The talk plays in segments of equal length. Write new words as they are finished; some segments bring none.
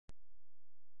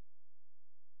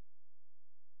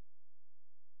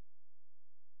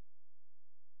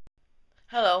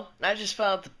Hello, and I just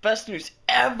found out the best news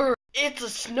ever! It's a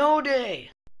snow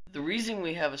day! The reason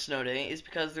we have a snow day is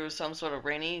because there was some sort of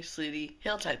rainy, sleety,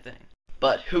 hill type thing.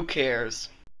 But who cares?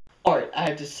 Alright, I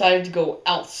have decided to go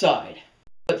outside.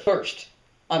 But first,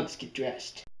 I must get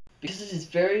dressed. Because it is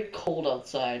very cold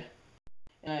outside,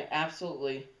 and I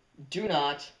absolutely do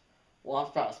not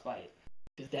want frostbite.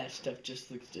 Because that stuff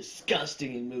just looks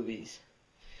disgusting in movies.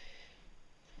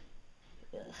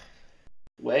 Ugh.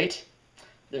 Wait,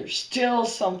 there's still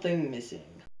something missing.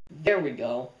 There we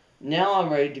go. Now I'm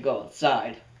ready to go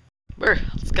outside.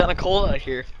 It's kinda cold out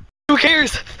here. Who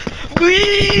cares?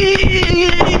 Whee!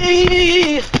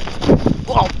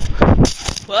 Whoa!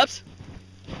 Whoops.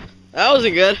 That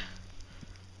wasn't good.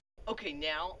 Okay,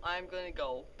 now I'm gonna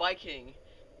go biking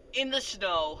in the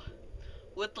snow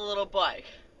with the little bike.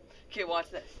 Okay, watch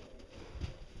this.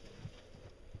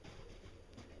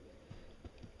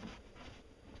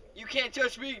 You can't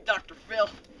touch me, Dr. Phil.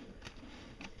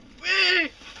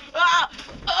 Whee! Ah!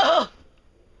 Oh!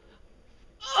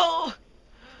 Oh!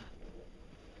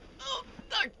 Oh!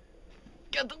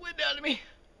 Get the wind out of me.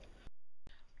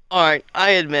 Alright,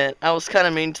 I admit, I was kind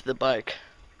of mean to the bike.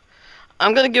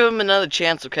 I'm gonna give him another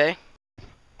chance, okay?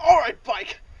 Alright,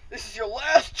 bike. This is your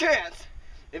last chance.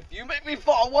 If you make me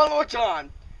fall one more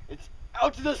time, it's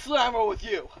out to the slammer with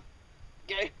you.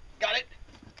 Okay? Got it?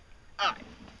 Alright.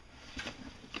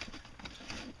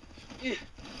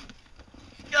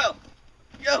 Go!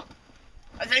 Go!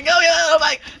 I said go,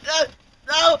 bike! No!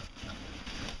 No!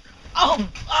 Oh!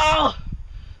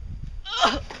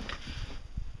 Oh!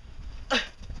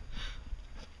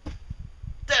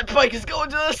 That bike is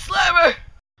going to the slammer!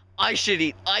 I should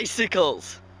eat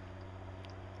icicles.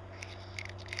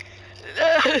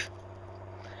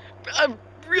 I'm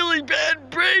really bad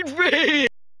brain freeze.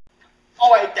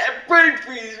 Alright, that brain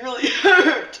freeze really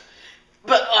hurt.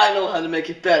 But I know how to make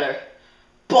it better.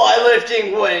 By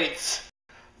lifting weights.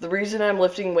 The reason I'm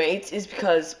lifting weights is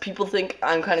because people think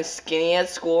I'm kind of skinny at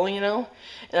school, you know?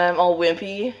 And I'm all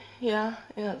wimpy. Yeah,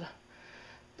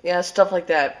 stuff like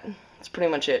that. That's pretty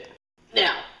much it.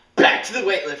 Now, back to the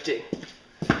weightlifting.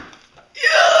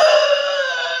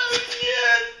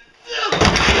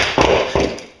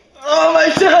 Oh, my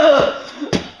toe!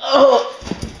 Oh!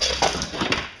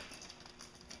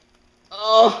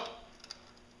 Oh!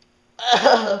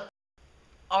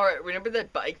 Alright, remember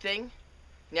that bike thing?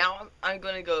 Now I'm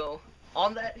gonna go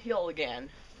on that hill again,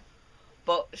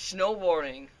 but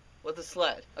snowboarding with a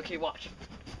sled. Okay, watch.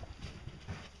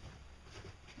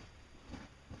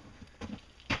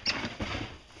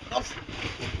 Oops.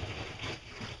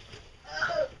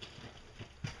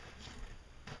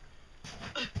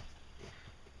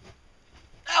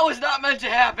 That was not meant to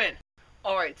happen!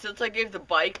 Alright, since I gave the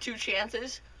bike 2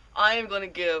 chances, I am gonna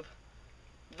give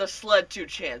the sled 2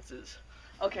 chances.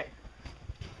 Okay.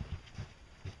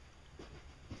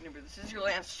 Remember, this is your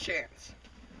last chance.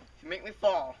 If you make me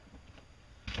fall,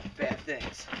 bad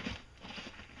things.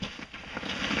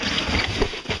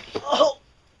 Oh!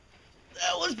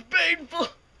 That was painful!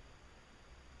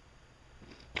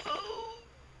 Oh.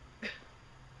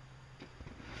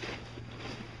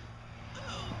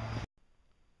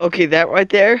 Okay, that right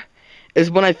there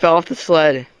is when I fell off the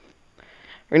sled.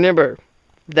 Remember,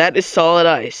 that is solid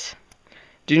ice.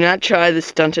 Do not try this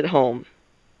stunt at home.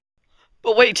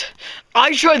 But wait,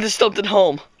 I tried this stunt at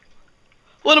home.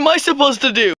 What am I supposed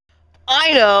to do?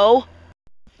 I know!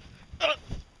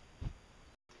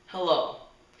 Hello,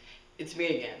 it's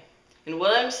me again. And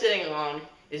what I'm sitting on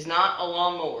is not a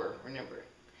lawnmower, remember.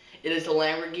 It is a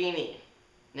Lamborghini.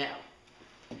 Now,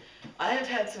 I have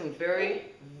had some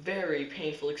very, very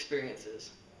painful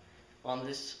experiences on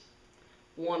this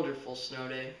wonderful snow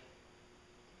day.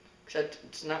 Except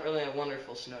it's not really a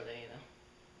wonderful snow day, you know.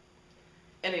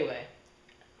 Anyway,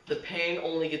 the pain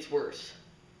only gets worse.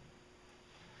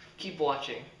 Keep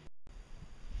watching.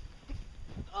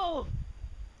 Oh!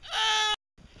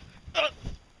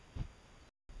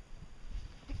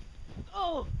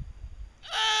 Oh!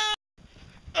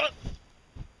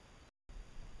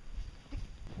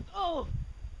 Oh!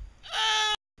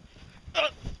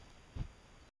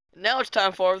 Now it's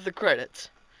time for the credits.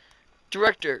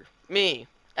 Director, me.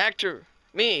 Actor,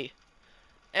 me.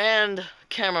 And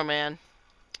cameraman.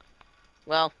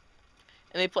 Well,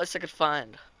 any place I could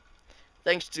find.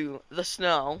 Thanks to the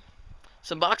snow,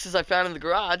 some boxes I found in the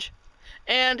garage,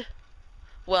 and,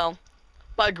 well,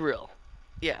 my grill.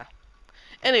 Yeah.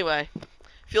 Anyway,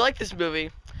 if you like this movie,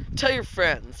 tell your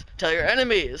friends, tell your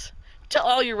enemies, tell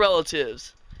all your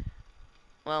relatives.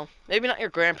 Well, maybe not your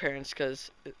grandparents,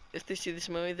 because if they see this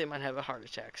movie, they might have a heart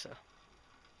attack, so.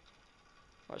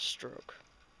 Or a stroke.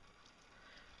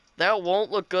 That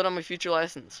won't look good on my future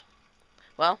license.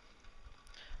 Well,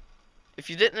 If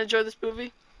you didn't enjoy this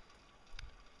movie,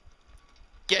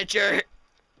 get your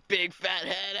big fat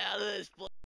head out of this place.